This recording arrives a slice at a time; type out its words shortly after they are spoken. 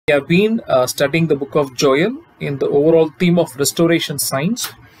have been studying the book of Joel in the overall theme of restoration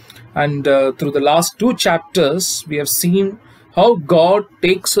science, and through the last 2 chapters we have seen how God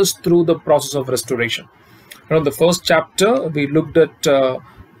takes us through the process of restoration. In the first chapter we looked at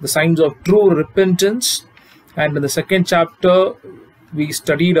the signs of true repentance, and in the second chapter we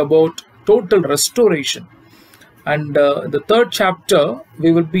studied about total restoration, and in the third chapter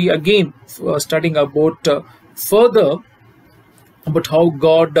we will be again studying about further about how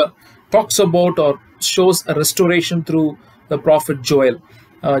God talks about or shows a restoration through the prophet Joel.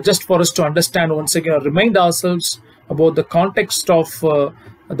 Just for us to understand once again, or remind ourselves about the context of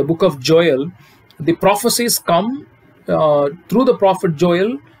the book of Joel. The prophecies come through the prophet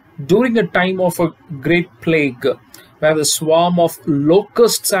Joel during a time of a great plague, where the swarm of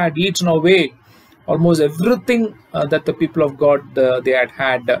locusts had eaten away almost everything that the people of God they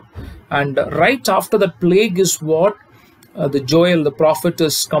had. And right after that plague is what the Joel, the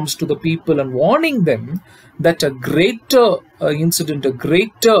prophetess, comes to the people and warning them that a greater incident, a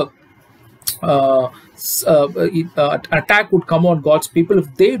greater attack would come on God's people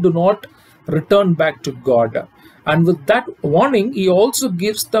if they do not return back to God. And with that warning, he also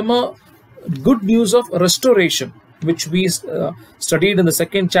gives them a good news of restoration, which we studied in the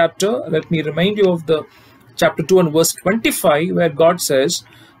second chapter. Let me remind you of the chapter 2 and verse 25, where God says,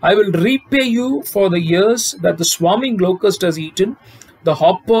 I will repay you for the years that the swarming locust has eaten, the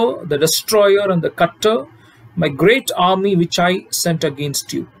hopper, the destroyer, and the cutter, my great army which I sent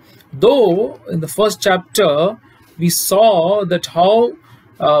against you. Though in the first chapter we saw that how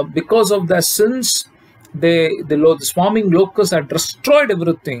because of their sins the swarming locusts had destroyed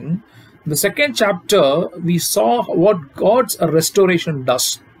everything, in the second chapter we saw what God's restoration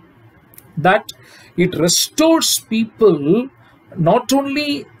does. That it restores people not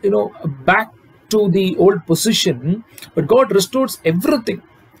only back to the old position, but God restores everything.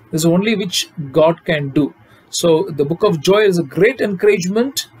 This is only which God can do. So the book of Joel is a great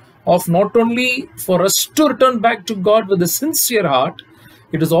encouragement of not only for us to return back to God with a sincere heart,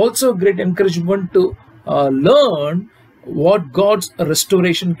 it is also a great encouragement to learn what God's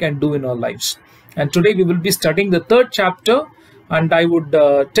restoration can do in our lives. And today we will be studying the 3rd chapter, and I would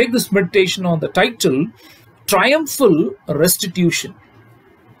take this meditation on the title, Triumphal Restitution.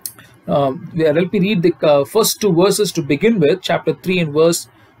 Let me read the first 2 verses to begin with, chapter 3 and verse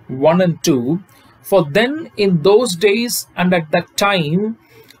 1 and 2. For then in those days and at that time,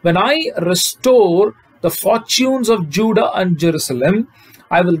 when I restore the fortunes of Judah and Jerusalem,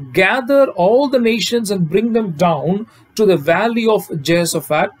 I will gather all the nations and bring them down to the valley of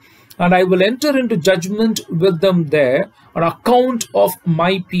Jehoshaphat, and I will enter into judgment with them there on account of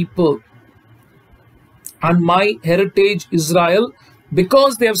my people and my heritage Israel,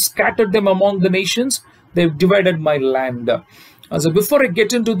 because they have scattered them among the nations, they have divided my land. So before I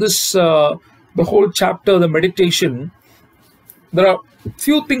get into this, the whole chapter, the meditation, there are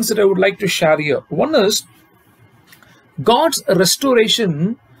few things that I would like to share here. One is, God's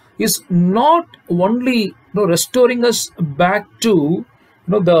restoration is not only restoring us back to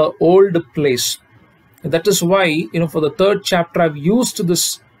the old place. That is why for the 3rd chapter I've used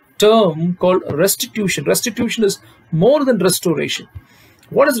this term called restitution. Restitution is more than restoration.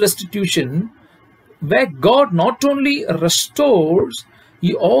 What is restitution? Where God not only restores,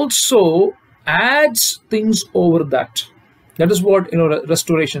 he also adds things over that. That is what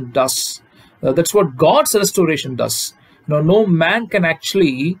restoration does. That's what God's restoration does. No man can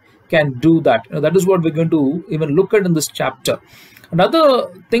do that. That is what we're going to even look at in this chapter. Another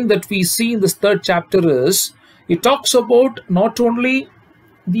thing that we see in this 3rd chapter is it talks about not only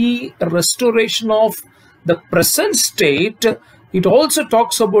the restoration of the present state, it also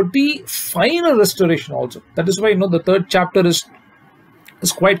talks about the final restoration also. That is why the 3rd chapter is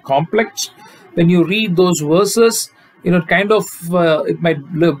quite complex. When you read those verses, it might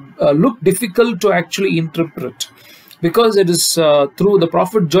look difficult to actually interpret, because it is through the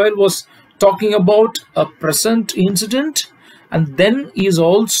prophet Joel was talking about a present incident, and then he is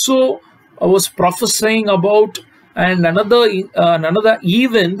also was prophesying about another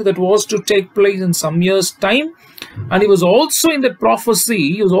event that was to take place in some years' time. And he was also in that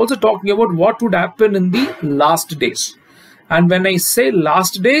prophecy, he was also talking about what would happen in the last days. And when I say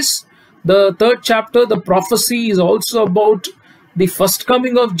last days, the 3rd chapter, the prophecy is also about the first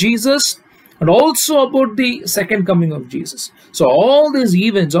coming of Jesus and also about the second coming of Jesus. So all these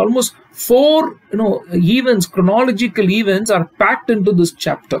events, almost 4 events, chronological events, are packed into this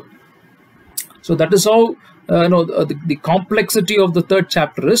chapter. So that is how the complexity of the 3rd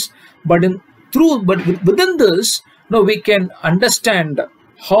chapter is. But within this, we can understand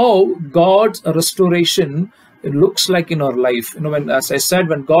how God's restoration it looks like in our life. When, as I said,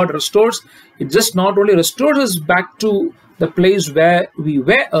 when God restores, it just not only restores us back to the place where we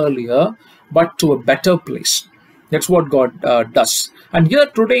were earlier, but to a better place. That's what God does. And here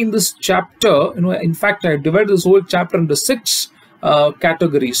today in this chapter, in fact, I divided this whole chapter into 6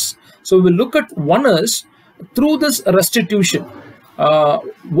 categories. So we'll look at one is through this restitution.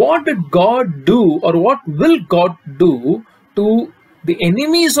 What did God do, or what will God do to the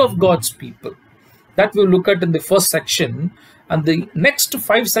enemies of God's people? That we'll look at in the first section. And the next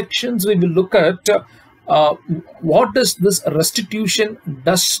 5 sections we will look at what does this restitution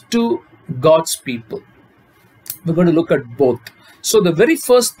does to God's people. We're going to look at both. So the very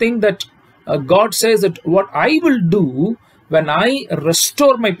first thing that God says that what I will do when I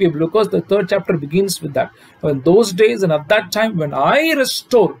restore my people, because the 3rd chapter begins with that. In those days and at that time when I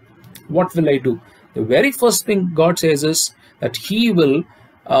restore, what will I do? The very first thing God says is that He will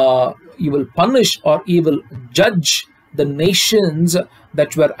punish, or He will judge the nations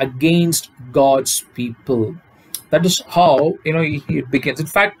that were against God's people. That is how it begins. In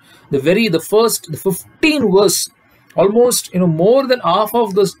fact, the 15 verse, almost more than half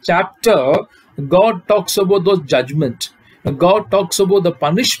of this chapter, God talks about those judgment. God talks about the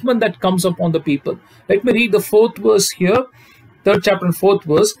punishment that comes upon the people. Let me read the 4th verse here, 3rd chapter and 4th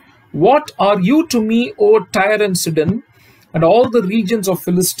verse. What are you to me, O Tyre and Sidon, and all the regions of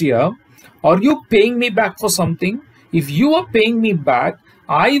Philistia? Are you paying me back for something? If you are paying me back,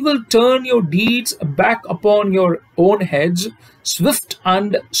 I will turn your deeds back upon your own heads, swift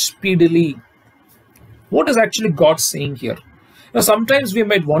and speedily. What is actually God saying here? Sometimes we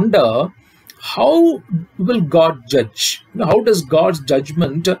might wonder, how will God judge? How does God's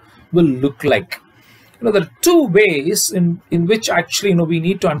judgment will look like? There are 2 ways in which actually we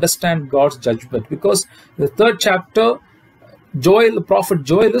need to understand God's judgment, because the 3rd chapter, the prophet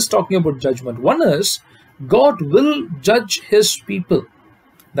Joel is talking about judgment. One is God will judge His people.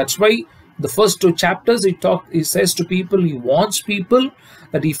 That's why the first 2 chapters he says to people, He warns people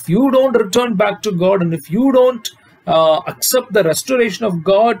that if you don't return back to God, and if you don't accept the restoration of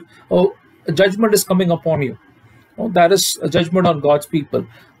God, judgment is coming upon you. That is a judgment on God's people.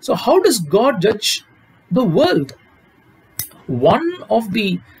 So how does God judge the world? One of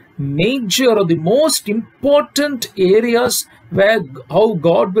the major or the most important areas where how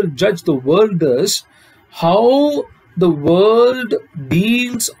God will judge the world is how the world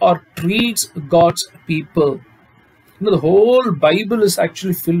deals or treats God's people. The whole Bible is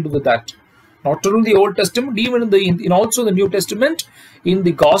actually filled with that. Not only the Old Testament, even in also the New Testament, in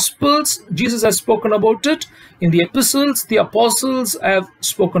the Gospels, Jesus has spoken about it. In the epistles, the apostles have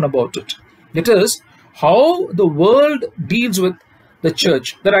spoken about it. It is how the world deals with the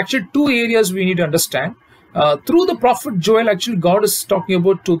church. There are actually 2 areas we need to understand. Through the prophet Joel, actually God is talking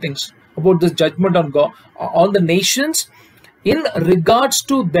about 2 things. About this judgment on God, on the nations in regards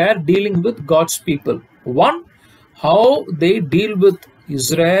to their dealing with God's people. One, how they deal with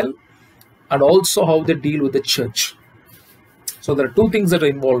Israel, and also how they deal with the church. So there are 2 things that are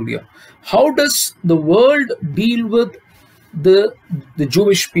involved here. How does the world deal with the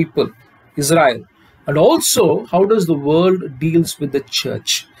Jewish people, Israel? And also, how does the world deals with the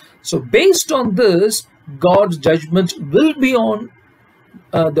church? So based on this, God's judgment will be on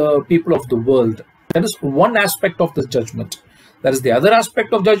the people of the world. That is one aspect of this judgment. That is the other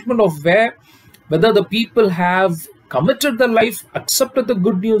aspect of judgment of whether the people have committed their life, accepted the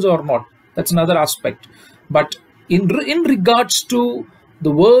good news or not. That's another aspect. But in regards to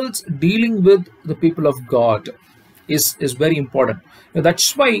the world's dealing with the people of God is very important.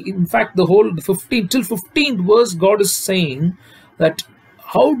 That's why, in fact, the whole 15th verse, God is saying that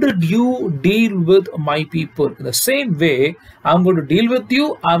how did you deal with my people? In the same way, I'm going to deal with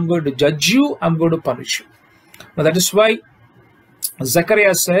you, I'm going to judge you, I'm going to punish you. Now that is why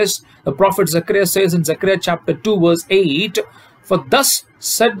Zechariah says, the prophet Zechariah says in Zechariah chapter 2 verse 8, for thus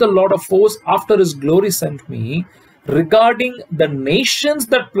said the Lord of hosts, after His glory sent me, regarding the nations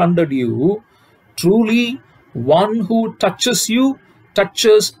that plundered you, truly one who touches you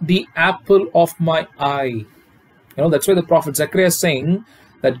touches the apple of my eye. That's why the prophet Zechariah is saying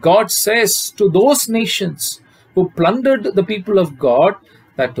that God says to those nations who plundered the people of God,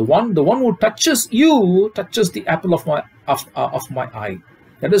 that the one who touches you touches the apple of my eye.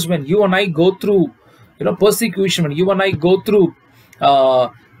 That is when you and I go through persecution, when you and I go through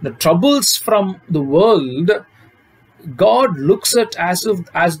the troubles from the world, God looks at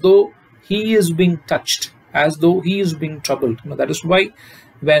as though He is being touched, as though He is being troubled. That is why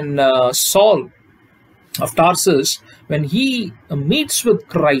when Saul of Tarsus, when he meets with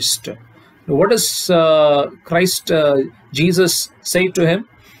Christ, what does Jesus say to him?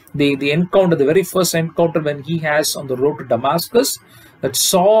 the encounter, the very first encounter when he has on the road to Damascus, that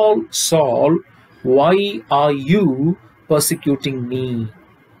Saul, Saul, why are you persecuting me?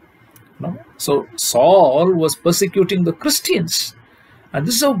 No? So Saul was persecuting the Christians. And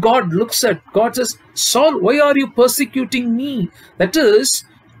this is how God looks at. God says, Saul, why are you persecuting me? That is,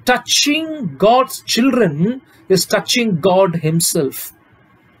 touching God's children is touching God himself.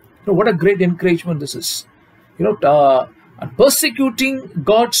 What a great encouragement this is. And persecuting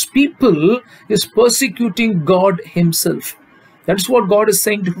God's people is persecuting God himself. That is what God is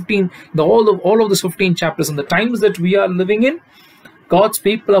saying to all of these 15 chapters. In the times that we are living in, God's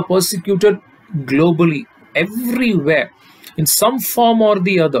people are persecuted globally, everywhere, in some form or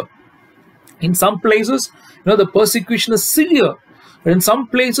the other. In some places, the persecution is severe. But in some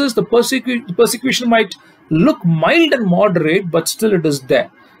places, the persecution might look mild and moderate, but still it is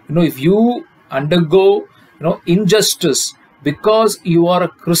there. If you undergo, injustice because you are a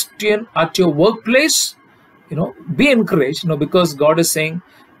Christian at your workplace, be encouraged, because God is saying,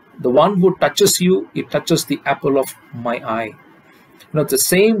 the one who touches you, he touches the apple of my eye. The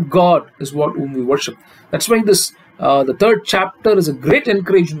same God is whom we worship. That's why this, the third chapter is a great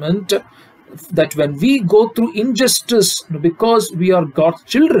encouragement that when we go through injustice, because we are God's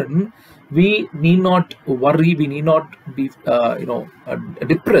children, we need not worry, we need not be,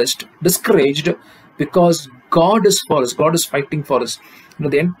 depressed, discouraged, because God is for us. God is fighting for us.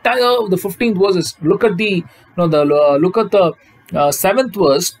 The entire the 15th verse is, look at the 7th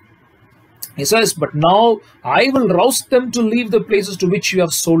verse. He says, but now I will rouse them to leave the places to which you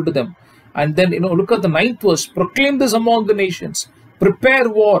have sold them. And then, look at the 9th verse. Proclaim this among the nations. Prepare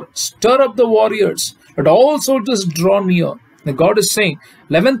war. Stir up the warriors. Let all soldiers draw near. And God is saying,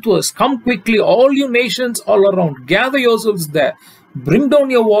 11th verse, come quickly, all you nations all around. Gather yourselves there. Bring down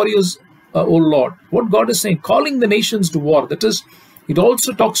your warriors, O Lord. What God is saying, calling the nations to war. That is, it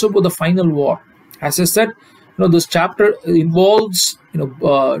also talks about the final war. As I said, this chapter involves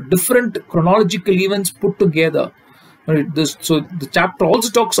different chronological events put together. So the chapter also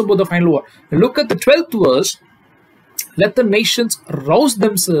talks about the final war. Look at the 12th verse. Let the nations rouse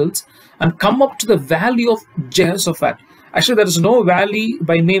themselves and come up to the valley of Jehoshaphat. Actually, there is no valley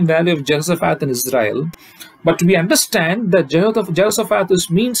by name Valley of Jehoshaphat in Israel, but we understand that Jehoshaphat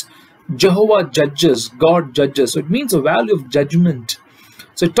means Jehovah judges, God judges. So it means a valley of judgment.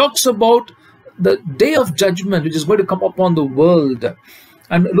 So it talks about the day of judgment which is going to come upon the world.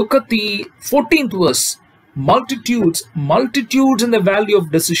 And look at the 14th verse. Multitudes in the valley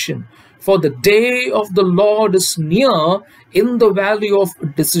of decision. For the day of the Lord is near in the valley of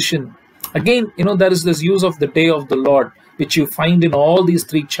decision. Again, there is this use of the day of the Lord, which you find in all these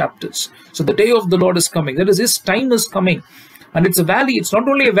 3 chapters. So the day of the Lord is coming. That is, his time is coming. And it's a valley. It's not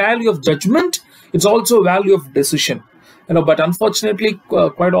only a valley of judgment, it's also a valley of decision. But unfortunately,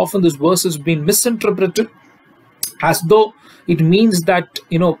 quite often this verse has been misinterpreted as though it means that,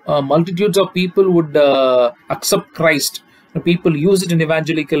 multitudes of people would accept Christ. People use it in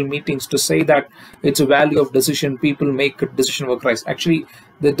evangelical meetings to say that it's a valley of decision. People make a decision for Christ. Actually,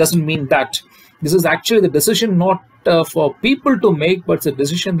 that doesn't mean that. This is actually the decision not for people to make, but it's a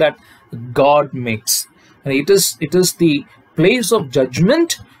decision that God makes. And it is the place of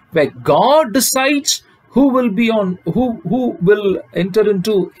judgment where God decides who will enter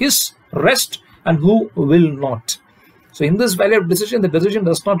into his rest and who will not. So in this valley of decision, the decision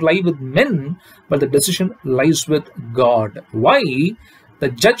does not lie with men, but the decision lies with God. Why? The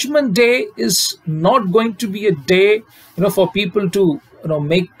judgment day is not going to be a day, for people to,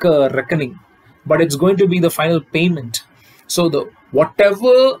 make a reckoning, but it's going to be the final payment. So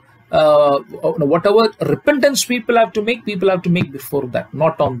whatever repentance people have to make before that,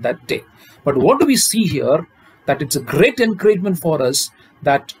 not on that day. But what do we see here? That it's a great encouragement for us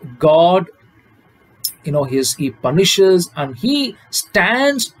that God, he punishes and he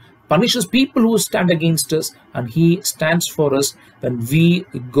punishes people who stand against us, and he stands for us when we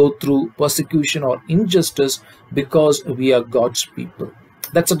go through persecution or injustice because we are God's people.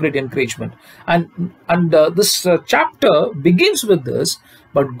 That's a great encouragement. And this chapter begins with this,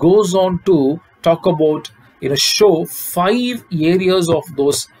 but goes on to talk about, show 5 areas of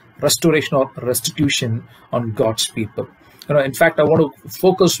those restoration or restitution on God's people. In fact, I want to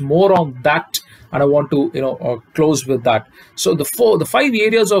focus more on that, and I want to close with that. So the 5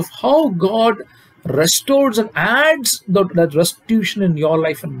 areas of how God restores and adds that restitution in your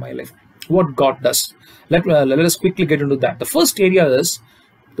life and my life, what God does. Let us quickly get into that. The first area is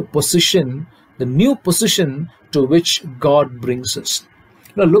the position, the new position to which God brings us.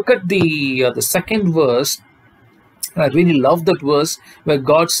 Look at the 2nd verse. And I really love that verse where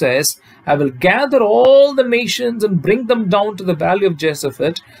God says, I will gather all the nations and bring them down to the valley of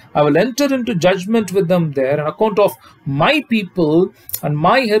Jezaphat. I will enter into judgment with them there on account of my people and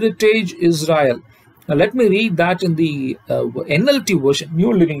my heritage Israel. Now let me read that in the NLT version,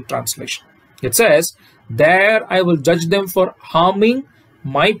 New Living Translation. It says, there I will judge them for harming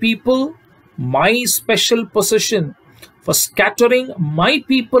my people, my special possession, for scattering my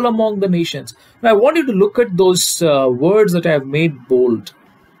people among the nations. Now I want you to look at those words that I have made bold.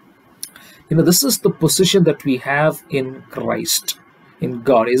 This is the position that we have in Christ, in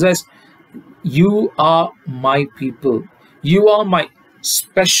God. He says, you are my people. You are my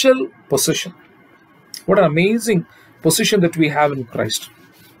special possession. What an amazing position that we have in Christ.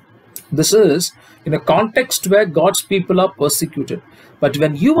 This is in a context where God's people are persecuted. But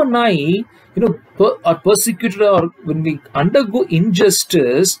when you and I, are persecuted, or when we undergo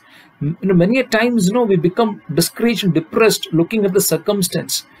injustice, many a times, we become discouraged and depressed looking at the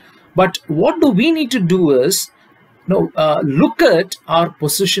circumstance. But what do we need to do is, look at our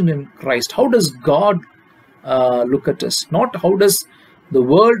position in Christ. How does God look at us? Not how does the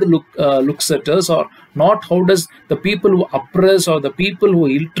world looks at us, or not how does the people who oppress or the people who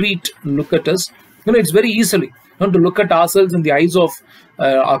ill-treat look at us. It's very easily to look at ourselves in the eyes of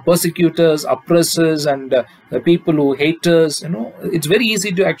our persecutors, oppressors, and the people who hate us. It's very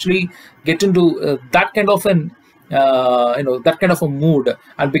easy to actually get into that kind of a mood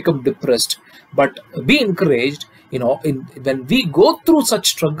and become depressed. But be encouraged. When we go through such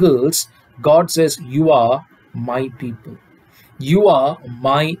struggles, God says, you are my people. You are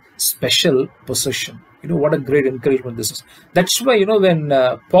my special possession. What a great encouragement this is. That's why, when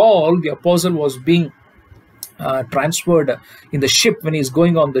Paul, the apostle, was being transferred in the ship, when he's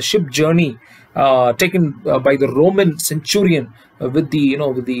going on the ship journey, taken by the Roman centurion with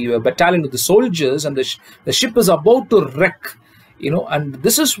the battalion of the soldiers, and the ship is about to wreck, and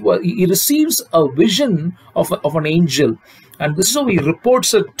this is what he receives, a vision of an angel. And this is how he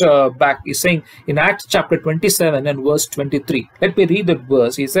reports it back. He's saying in Acts chapter 27 and verse 23. Let me read that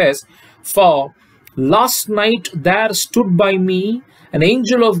verse. He says, for last night there stood by me an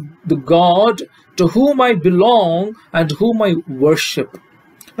angel of the God to whom I belong and whom I worship.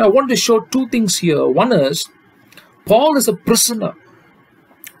 Now I want to show two things here. One is, Paul is a prisoner.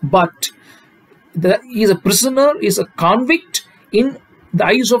 But he is a prisoner, he is a convict in the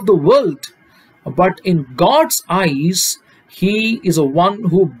eyes of the world. But in God's eyes, he is a one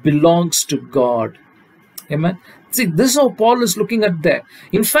who belongs to God. Amen. See, this is how Paul is looking at that.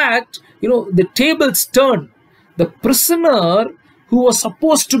 In fact, the tables turn. The prisoner who was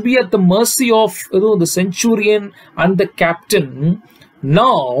supposed to be at the mercy of the centurion and the captain,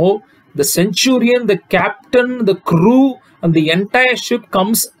 now the centurion, the captain, the crew, and the entire ship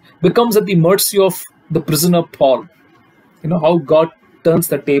becomes at the mercy of the prisoner Paul. How God turns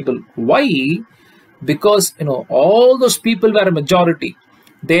the table. Why? Because all those people were a majority.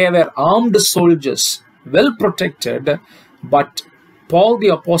 They were armed soldiers, well protected. But Paul the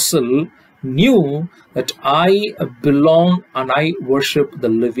apostle knew that I belong and I worship the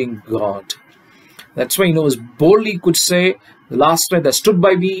living God. That's why as boldly could say, the last night there stood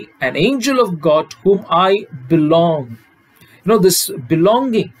by me an angel of God whom I belong. This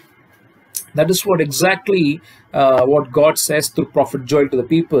belonging, that is what exactly what God says through Prophet Joel to the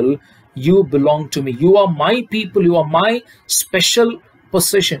people. You belong to me. You are my people. You are my special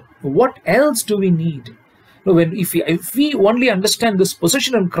possession. What else do we need? If we only understand this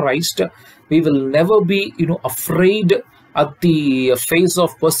position in Christ, we will never be afraid at the face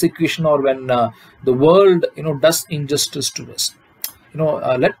of persecution, or when the world does injustice to us.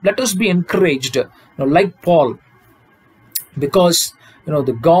 Let us be encouraged, like Paul, because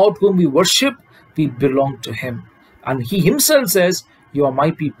the God whom we worship, we belong to him, and he himself says, you are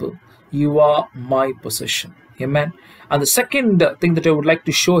my people. You are my possession. Amen. And the second thing that I would like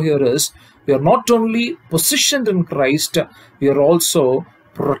to show here is, we are not only positioned in Christ, we are also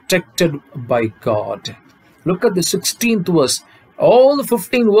protected by God. Look at the 16th verse. All the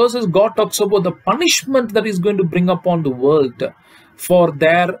 15 verses, God talks about the punishment that he's going to bring upon the world for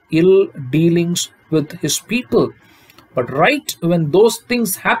their ill dealings with his people. But right when those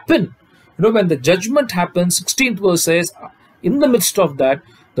things happen, when the judgment happens, 16th verse says, in the midst of that,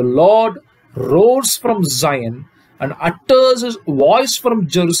 the Lord roars from Zion and utters his voice from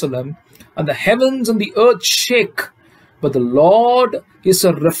Jerusalem, and the heavens and the earth shake. But the Lord is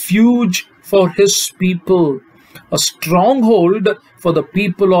a refuge for his people, a stronghold for the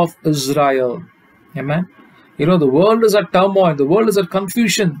people of Israel. Amen. The world is at turmoil, the world is at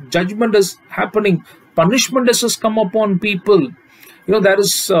confusion, judgment is happening, punishment has come upon people. There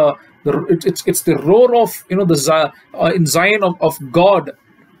is it's the roar of in Zion of God.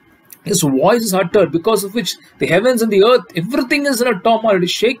 His voice is uttered, because of which the heavens and the earth, everything is in a turmoil, it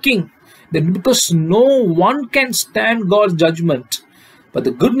is shaking. Then because no one can stand God's judgment. But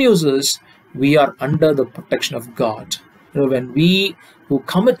the good news is we are under the protection of God. When we who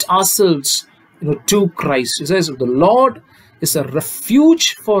commit ourselves to Christ, it says the Lord is a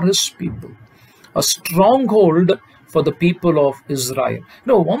refuge for his people, a stronghold for the people of Israel.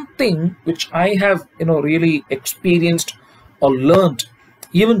 One thing which I have really experienced or learned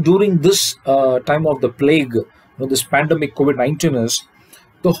even during this time of the plague, this pandemic COVID-19, is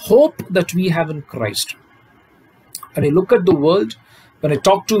the hope that we have in Christ. And I look at the world, when I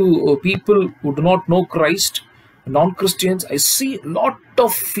talk to people who do not know Christ, non-Christians, I see a lot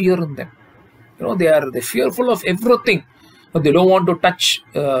of fear in them. They're fearful of everything. They don't want to touch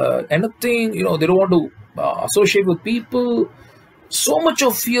anything. They don't want to associate with people. So much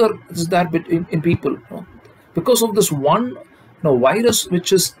of fear is there in people, because of this one virus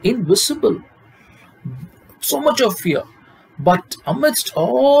which is invisible. So much of fear. But amidst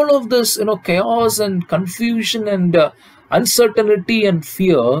all of this chaos and confusion and uncertainty and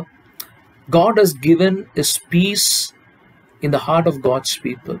fear, God has given his peace in the heart of God's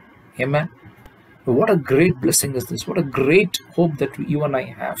people. Amen. What a great blessing is this. What a great hope that you and I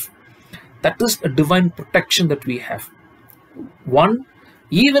have. That is a divine protection that we have. One,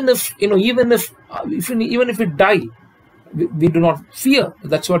 even if we die, we do not fear.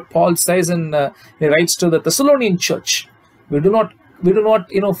 That's what Paul says in he writes to the Thessalonian church. We do not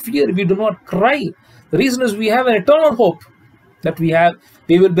fear. We do not cry. The reason is we have an eternal hope that we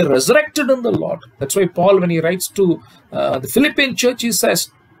will be resurrected in the Lord. That's why Paul, when he writes to the Philippian church, he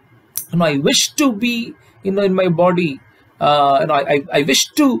says, I wish to be in my body. I wish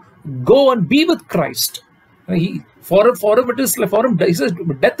to go and be with Christ. For him it is for him. He says,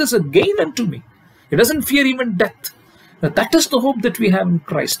 death is a gain unto me. He doesn't fear even death. That is the hope that we have in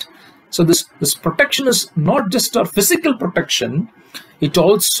Christ. So this protection is not just our physical protection, it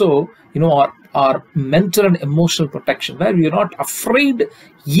also our mental and emotional protection, where we are not afraid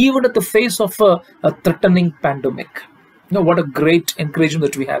even at the face of a threatening pandemic. What a great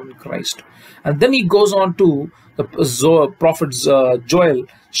encouragement that we have in Christ. And then he goes on to the prophet Joel,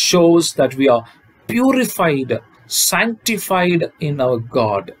 shows that we are purified, sanctified in our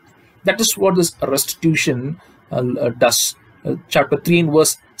God. That is what this restitution does. Chapter 3 and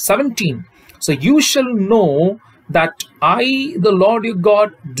verse 17. So you shall know that I, the Lord your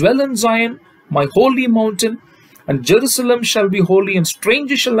God, dwell in Zion, my holy mountain, and Jerusalem shall be holy, and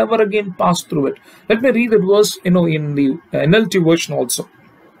strangers shall never again pass through it. Let me read that verse, in the NLT version also,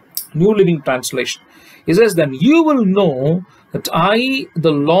 New Living Translation. It says, then you will know that I,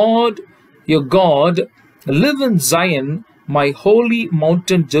 the Lord your God, live in Zion, my holy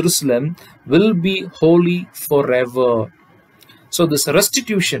mountain Jerusalem will be holy forever. So this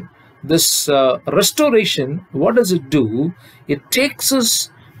restitution, this restoration, what does it do? It takes us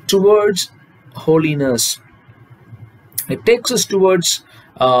towards holiness. It takes us towards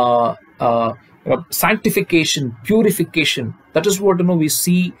sanctification, purification. That is what we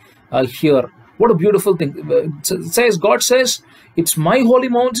see here. What a beautiful thing. It says, God says, it's my holy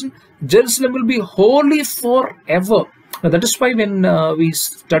mountain, Jerusalem will be holy forever. Now, that is why when we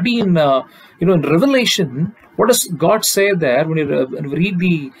study in Revelation, what does God say there? When we read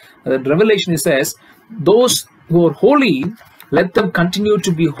the Revelation, it says, those who are holy, let them continue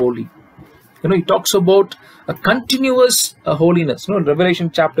to be holy. He talks about a continuous holiness. Revelation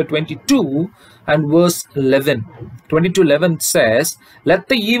chapter 22 and verse 11. 22:11 says, let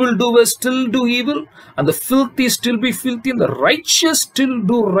the evildoers still do evil, and the filthy still be filthy, and the righteous still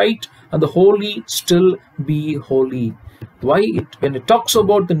do right, and the holy still be holy. Why? When it talks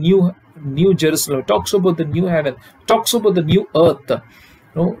about the new Jerusalem, it talks about the new heaven, it talks about the new earth.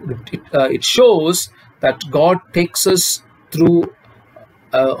 It shows that God takes us through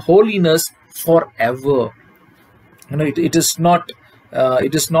holiness forever. It is not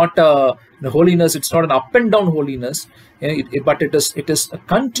holiness. It's not an up and down holiness, but it is a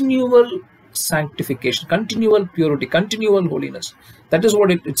continual sanctification, continual purity, continual holiness. That is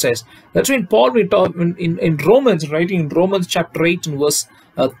what it says. That's when Paul in Romans, writing in Romans chapter 8 and verse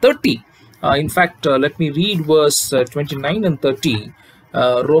 30. In fact, let me read verse 29 and 30.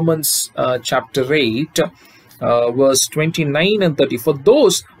 Romans chapter 8. Verse 29 and 30. For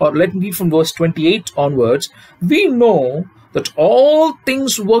those, or let me read from verse 28 onwards, we know that all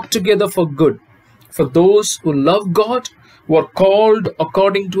things work together for good, for those who love God, who are called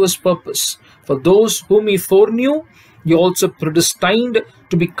according to his purpose. For those whom he foreknew, he also predestined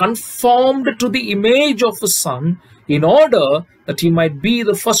to be conformed to the image of his Son, in order that he might be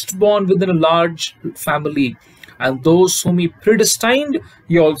the firstborn within a large family. And those whom he predestined,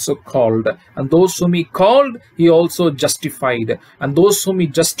 he also called. And those whom he called, he also justified. And those whom he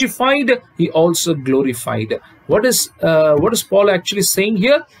justified, he also glorified. What is Paul actually saying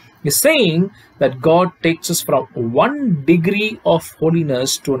here? He's saying that God takes us from one degree of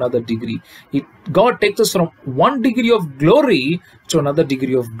holiness to another degree. God takes us from one degree of glory to another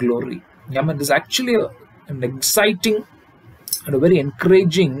degree of glory. Yeah, man, this is actually an exciting and a very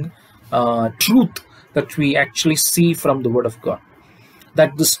encouraging truth that we actually see from the Word of God.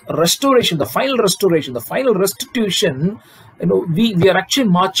 That this restoration, the final restoration, the final restitution, we are actually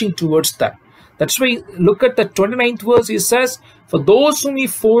marching towards that. That's why look at the 29th verse. He says, for those whom he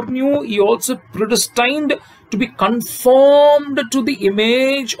foreknew, he also predestined to be conformed to the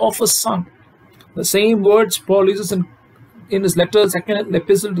image of a son. The same words Paul uses in his letter, second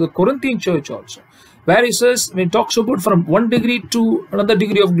epistle to the Corinthian church also, where he says, when he talks about from one degree to another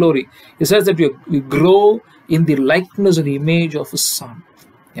degree of glory, he says that we grow in the likeness and image of his son.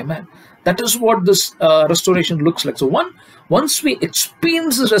 Amen. That is what this restoration looks like. So once we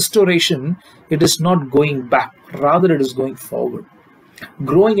experience this restoration, it is not going back, rather it is going forward,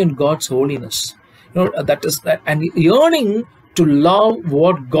 growing in God's holiness. That is that, and yearning to love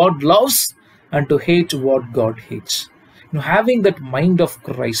what God loves and to hate what God hates. Having that mind of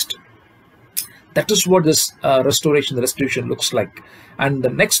Christ. That is what this the restitution looks like. And the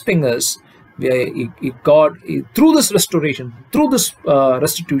next thing is, God, through this restoration, through this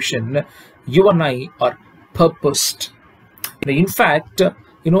restitution, you and I are purposed. In fact,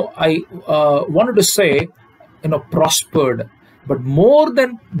 I wanted to say, prospered. But more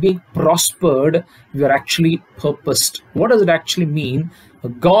than being prospered, we are actually purposed. What does it actually mean?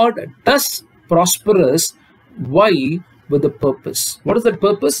 God does prosper us. Why? With a purpose. What is that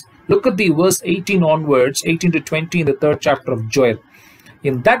purpose? Look at the verse 18 onwards, 18 to 20 in the 3rd chapter of Joel.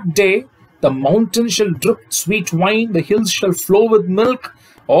 In that day, the mountains shall drip sweet wine, the hills shall flow with milk,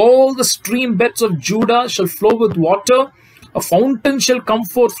 all the stream beds of Judah shall flow with water. A fountain shall come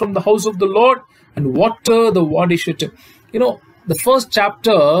forth from the house of the Lord and water the Watergate. The first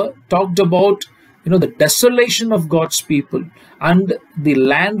chapter talked about, the desolation of God's people and the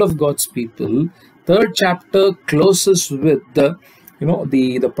land of God's people. 3rd chapter closes with the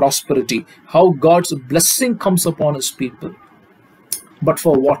prosperity, how God's blessing comes upon his people. But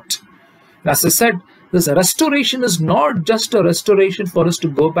for what? As I said, this restoration is not just a restoration for us to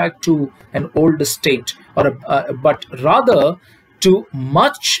go back to an old state, but rather to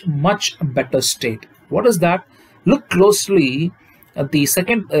much better state. What is that? Look closely at the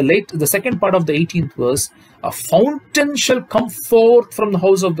second part of the 18th verse. A fountain shall come forth from the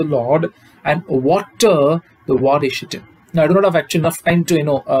house of the Lord and water the Watergate. Now, I do not have actually enough time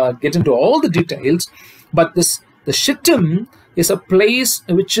to get into all the details, but the Shittim is a place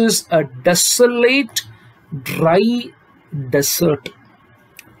which is a desolate, dry desert.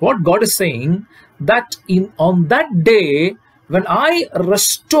 What God is saying, that on that day when I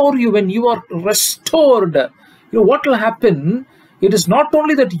restore you, when you are restored, what will happen? It is not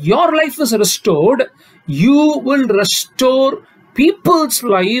only that your life is restored, you will restore people's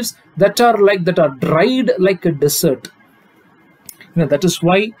lives that are dried like a desert. That is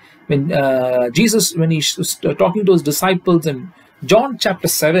why when Jesus, when he was talking to his disciples in John chapter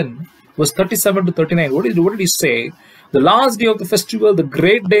 7, verse 37 to 39, what did he say? The last day of the festival, the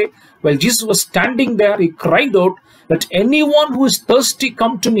great day, while Jesus was standing there, he cried out, "Let anyone who is thirsty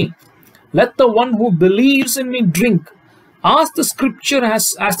come to me. Let the one who believes in me drink. As the scripture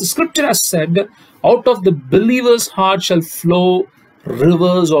has said, out of the believer's heart shall flow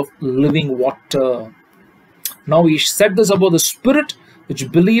rivers of living water." Now he said this about the Spirit,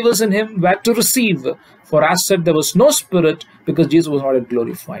 which believers in him were to receive. For as said, there was no Spirit, because Jesus was not yet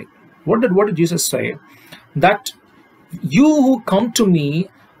glorified. What did Jesus say? That you who come to me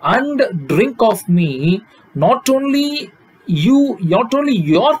and drink of me, not only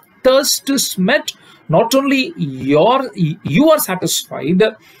your thirst is met, not only you are satisfied,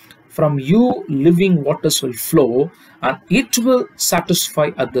 from you living waters will flow, and it will satisfy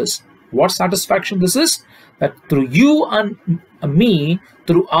others. What satisfaction this is? That through you and me,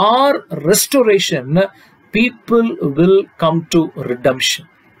 through our restoration, people will come to redemption.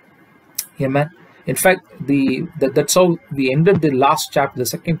 Amen. In fact, that's how we ended the last chapter, the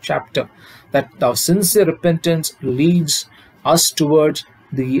 2nd chapter, that our sincere repentance leads us towards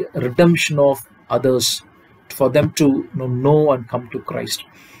the redemption of others, for them to know and come to Christ.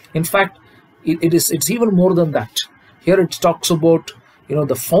 In fact, it's even more than that. Here it talks about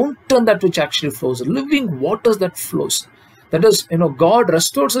the fountain that which actually flows, living waters that flows. That is, God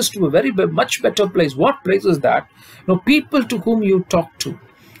restores us to a much better place. What place is that? People to whom you talk to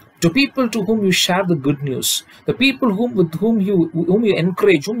people to whom you share the good news, the people with whom you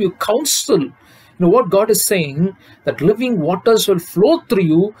encourage, whom you counsel. What God is saying, that living waters will flow through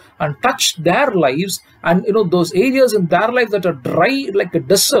you and touch their lives, and those areas in their life that are dry like a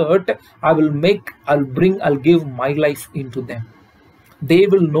desert, I'll give my life into them. They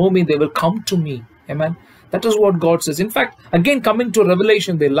will know me, they will come to me. Amen. That is what God says. In fact, again, coming to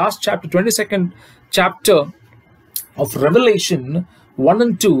Revelation, the last chapter, 22nd chapter of Revelation 1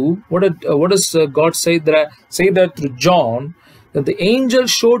 and 2, what does God say there? Say that through John, that the angel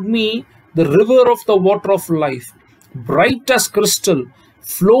showed me the river of the water of life, bright as crystal,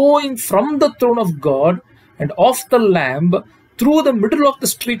 flowing from the throne of God and of the Lamb through the middle of the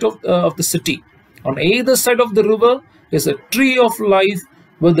street of the city. On either side of the river is a tree of life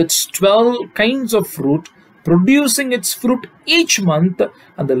with its 12 kinds of fruit, producing its fruit each month,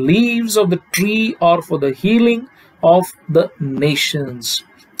 and the leaves of the tree are for the healing of the nations.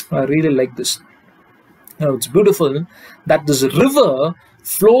 I really like this. It's beautiful that this river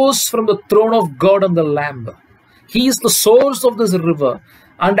flows from the throne of God and the Lamb. He is the source of this river.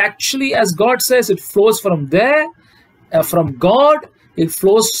 And actually, as God says, it flows from there, from God. It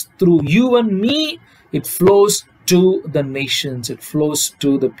flows through you and me. It flows to the nations. It flows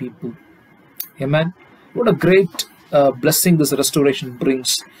to the people. Amen. What a great blessing this restoration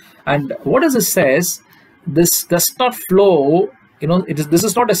brings. And what does it says? This does not flow, this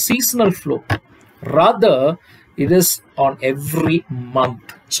is not a seasonal flow. Rather, it is on every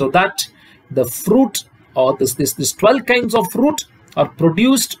month. So that the fruit, or this 12 kinds of fruit, are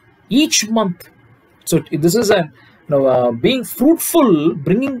produced each month. So this is being fruitful,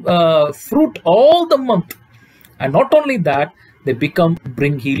 bringing fruit all the month. And not only that, they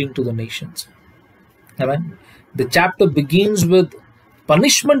bring healing to the nations. Amen. The chapter begins with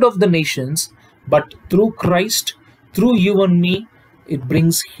punishment of the nations, but through Christ, through you and me, it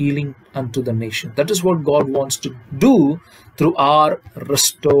brings healing unto the nation. That is what God wants to do through our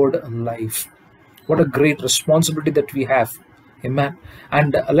restored life. What a great responsibility that we have. Amen.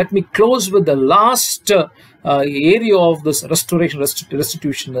 And let me close with the last area of this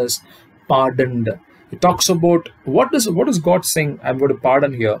restitution is pardoned. It talks about what is God saying? I'm going to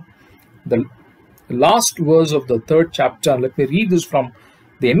pardon here. The last verse of the 3rd chapter. Let me read this from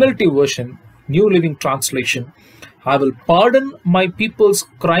the NLT version, New Living Translation. I will pardon my people's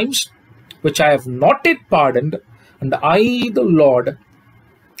crimes, which I have not yet pardoned, and I, the Lord,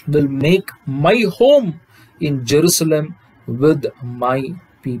 will make my home in Jerusalem with my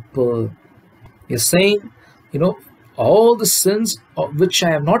people. He's saying, all the sins of which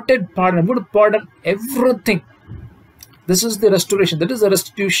I have not yet pardoned, I'm going to pardon everything. This is the restoration. That is the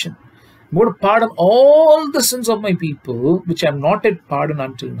restitution. I'm going to pardon all the sins of my people, which I have not yet pardoned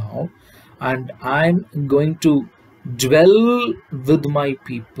until now. And I'm going to dwell with my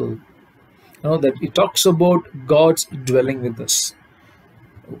people. That it talks about God's dwelling with us.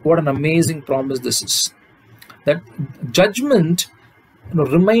 What an amazing promise this is. That judgment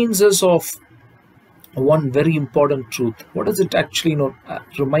reminds us of one very important truth. What does it actually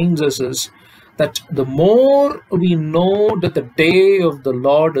reminds us is that the more we know that the day of the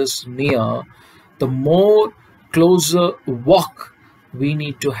Lord is near, the more closer walk we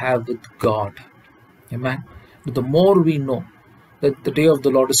need to have with God. Amen. The more we know that the day of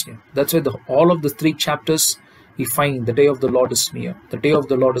the Lord is near. That's why all of the 3 chapters we find the day of the Lord is near. The day of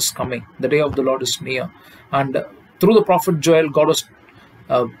the Lord is coming. The day of the Lord is near. And through the prophet Joel, God was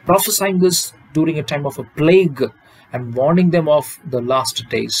prophesying this during a time of a plague and warning them of the last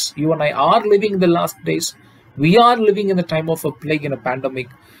days. You and I are living in the last days. We are living in the time of a plague and a pandemic.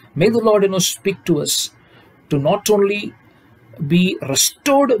 May the Lord speak to us to not only be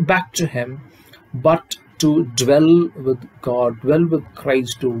restored back to Him, but to dwell with God, dwell with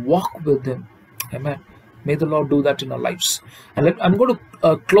Christ, to walk with Him. Amen. May the Lord do that in our lives. And I'm going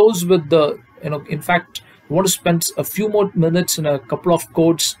to close with in fact, I want to spend a few more minutes in a couple of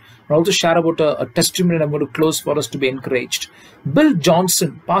quotes and also share about a testimony, and I'm going to close for us to be encouraged.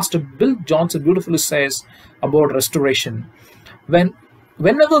 Pastor Bill Johnson beautifully says about restoration.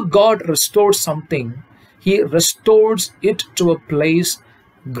 Whenever God restores something, He restores it to a place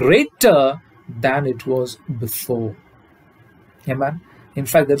greater than it was before. Amen. In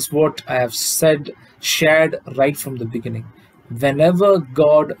fact, that's what I have shared right from the beginning. Whenever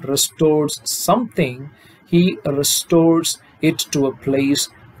God restores something, He restores it to a place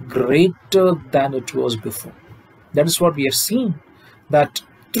greater than it was before. That is what we have seen, that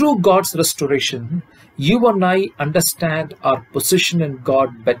through God's restoration, you and I understand our position in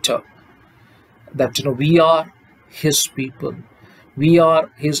God better. That we are His people. We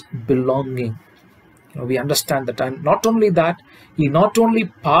are His belonging. We understand that. And not only that, He not only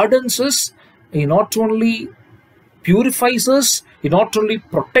pardons us, He not only purifies us, He not only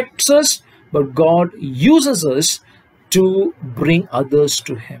protects us, but God uses us to bring others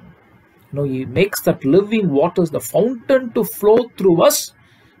to Him. He makes that living waters, the fountain, to flow through us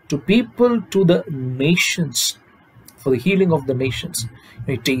to people, to the nations, for the healing of the nations.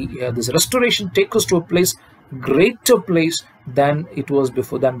 This restoration takes us to a place, greater place than it was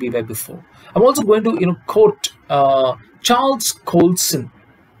before, than we were before. I'm also going to quote Charles Colson.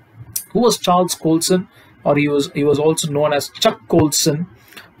 Who was Charles Colson? Or he was also known as Chuck Colson,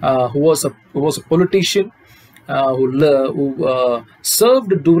 who was a politician who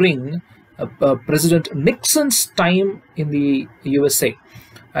served during President Nixon's time in the USA.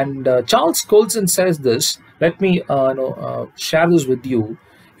 And Charles Colson says this. Let me share this with you.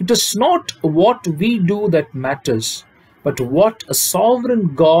 It is not what we do that matters, but what a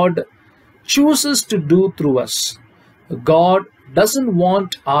sovereign God chooses to do through us. God doesn't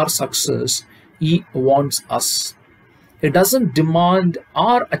want our success. He wants us. He doesn't demand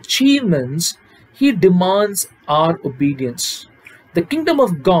our achievements. He demands our obedience. The kingdom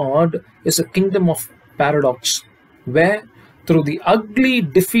of God is a kingdom of paradox, where through the ugly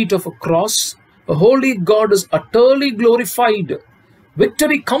defeat of a cross, a holy God is utterly glorified.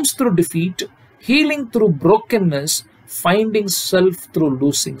 Victory comes through defeat, healing through brokenness, finding self through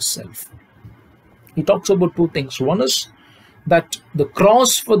losing self. He talks about two things. One is that the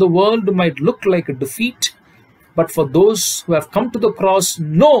cross for the world might look like a defeat, but for those who have come to the cross,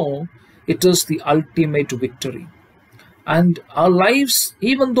 know it is the ultimate victory. And our lives,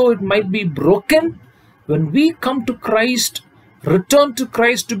 even though it might be broken, when we come to Christ, return to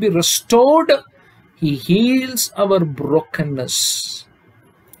Christ to be restored, He heals our brokenness.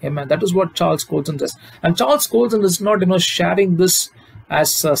 Amen. That is what Charles Colson says. And Charles Colson is not, sharing this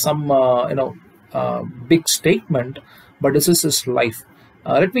as some, big statement, but this is his life.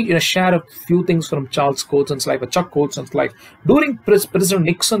 Let me share a few things from Charles Colson's life, Chuck Colson's life. During President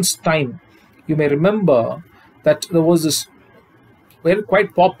Nixon's time, you may remember that there was this very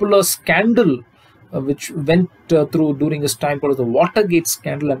quite popular scandal which went through during his time, called the Watergate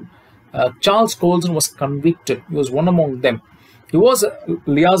Scandal, and Charles Colson was convicted. He was one among them. He was a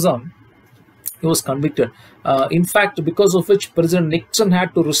liaison. He was convicted. In fact, because of which President Nixon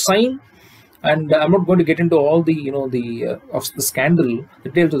had to resign. And I'm not going to get into all the of the scandal,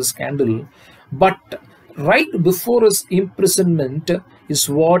 details of the scandal, but right before his imprisonment is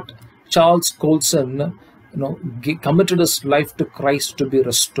what Charles Colson committed his life to Christ to be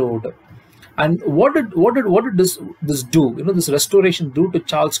restored. And what did this do? This restoration do to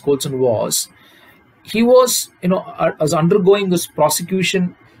Charles Colson was, he was undergoing this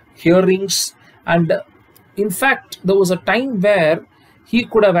prosecution hearings, and in fact there was a time where he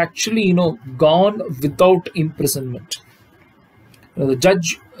could have actually gone without imprisonment. The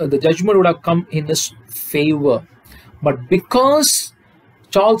judgment would have come in his favor, but because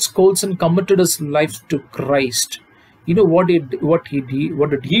Charles Colson committed his life to Christ, what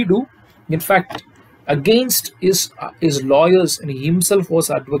did he do? In fact, against his lawyers, and he himself was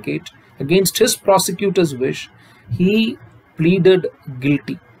advocate, against his prosecutor's wish, he pleaded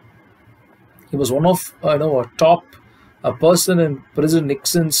guilty. He was one of a person in President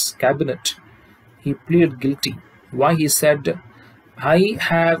Nixon's cabinet. He pleaded guilty. Why? He said, I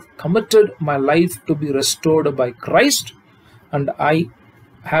have committed my life to be restored by Christ, and I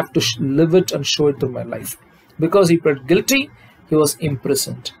have to live it and show it through my life. Because he pled guilty, he was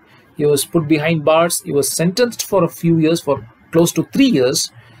imprisoned. He was put behind bars. He was sentenced for a few years, for close to 3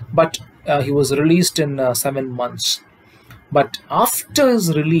 years, but he was released in 7 months. But after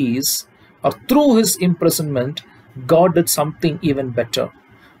his release, or through his imprisonment, God did something even better.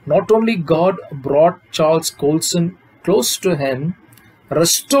 Not only God brought Charles Colson close to him,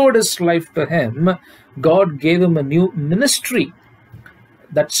 restored his life to him, God gave him a new ministry.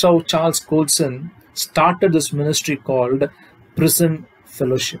 That's how Charles Colson started this ministry called Prison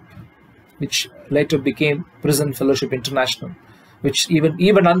Fellowship, which later became Prison Fellowship International, which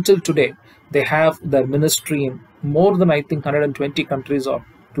even until today, they have their ministry in more than, I think, 120 countries, or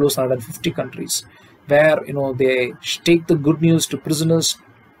close to 150 countries, where they take the good news to prisoners,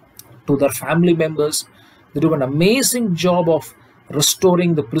 to their family members. They do an amazing job of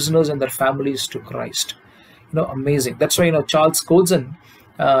restoring the prisoners and their families to Christ. Amazing. That's why Charles Colson,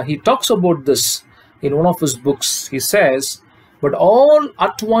 he talks about this in one of his books. He says, but all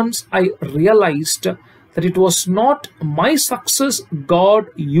at once I realized that it was not my success God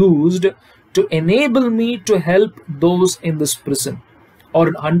used to enable me to help those in this prison,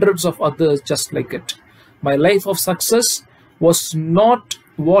 or hundreds of others just like it. My life of success was not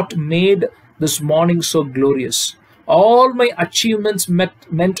what made this morning so glorious. All my achievements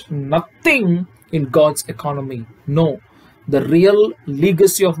meant nothing in God's economy. No, the real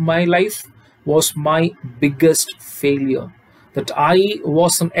legacy of my life was my biggest failure, that I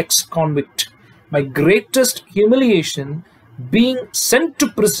was an ex-convict. My greatest humiliation, being sent to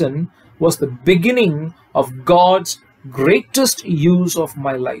prison, was the beginning of God's greatest use of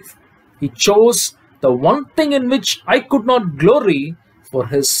my life. He chose the one thing in which I could not glory for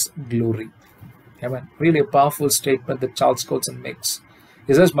His glory. Amen. Really a powerful statement that Charles Colson makes.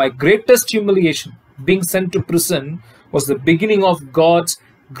 He says, my greatest humiliation, being sent to prison, was the beginning of God's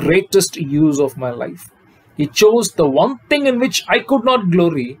greatest use of my life. He chose the one thing in which I could not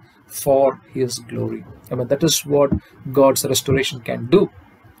glory for His glory. Amen. That is what God's restoration can do.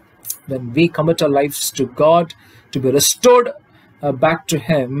 When we commit our lives to God, to be restored back to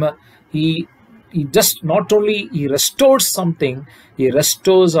Him, He just not only He restores something, He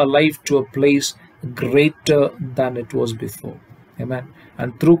restores our life to a place greater than it was before. Amen.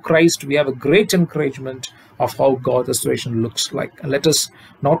 And through Christ, we have a great encouragement of how God's restoration looks like. And let us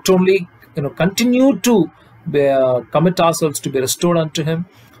not only continue to commit ourselves to be restored unto Him,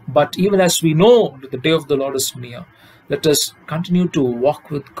 but even as we know that the day of the Lord is near, let us continue to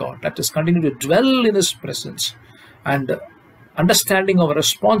walk with God. Let us continue to dwell in His presence, and understanding our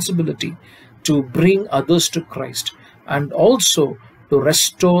responsibility to bring others to Christ, and also to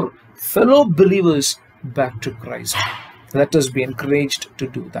restore fellow believers back to Christ. Let us be encouraged to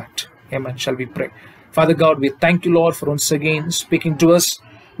do that. Amen. Shall we pray? Father God, we thank you, Lord, for once again speaking to us.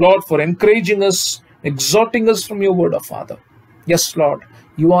 Lord, for encouraging us, exhorting us from your word, Father. Yes, Lord,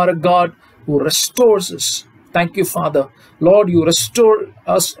 you are a God who restores us. Thank you, Father. Lord, you restore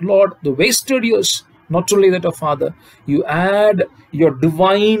us, Lord, the wasted years. Not only that, Father, you add your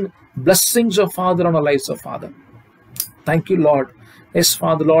divine blessings, Father, on our lives, Father. Thank you, Lord. Yes,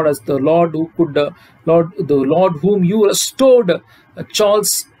 Father, Lord, as the Lord who could, the Lord whom you restored,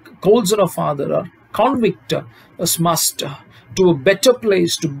 Charles Colson, Father, a convict, as master, to a better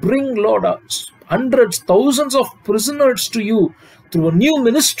place, to bring, Lord, hundreds, thousands of prisoners to you through a new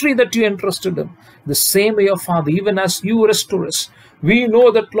ministry that you entrusted them. The same way, Father, even as you restore us, we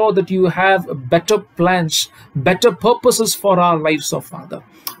know that, Lord, that you have better plans, better purposes for our lives, Father.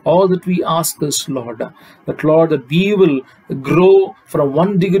 All that we ask is, Lord, that we will grow from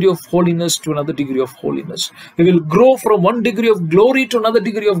one degree of holiness to another degree of holiness. We will grow from one degree of glory to another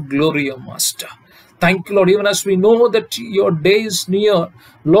degree of glory, O Master. Thank you, Lord, even as we know that your day is near.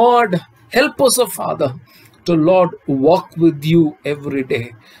 Lord, help us, Father, to, Lord, walk with you every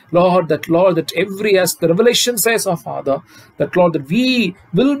day. Lord, that every, as the Revelation says, Father, that, Lord, that we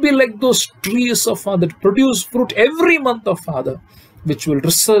will be like those trees, Father, that produce fruit every month, Father, which will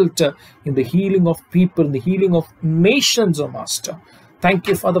result in the healing of people, in the healing of nations, O Master. Thank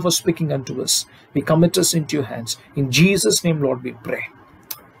you, Father, for speaking unto us. We commit us into your hands. In Jesus' name, Lord, we pray.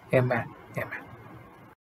 Amen. Amen.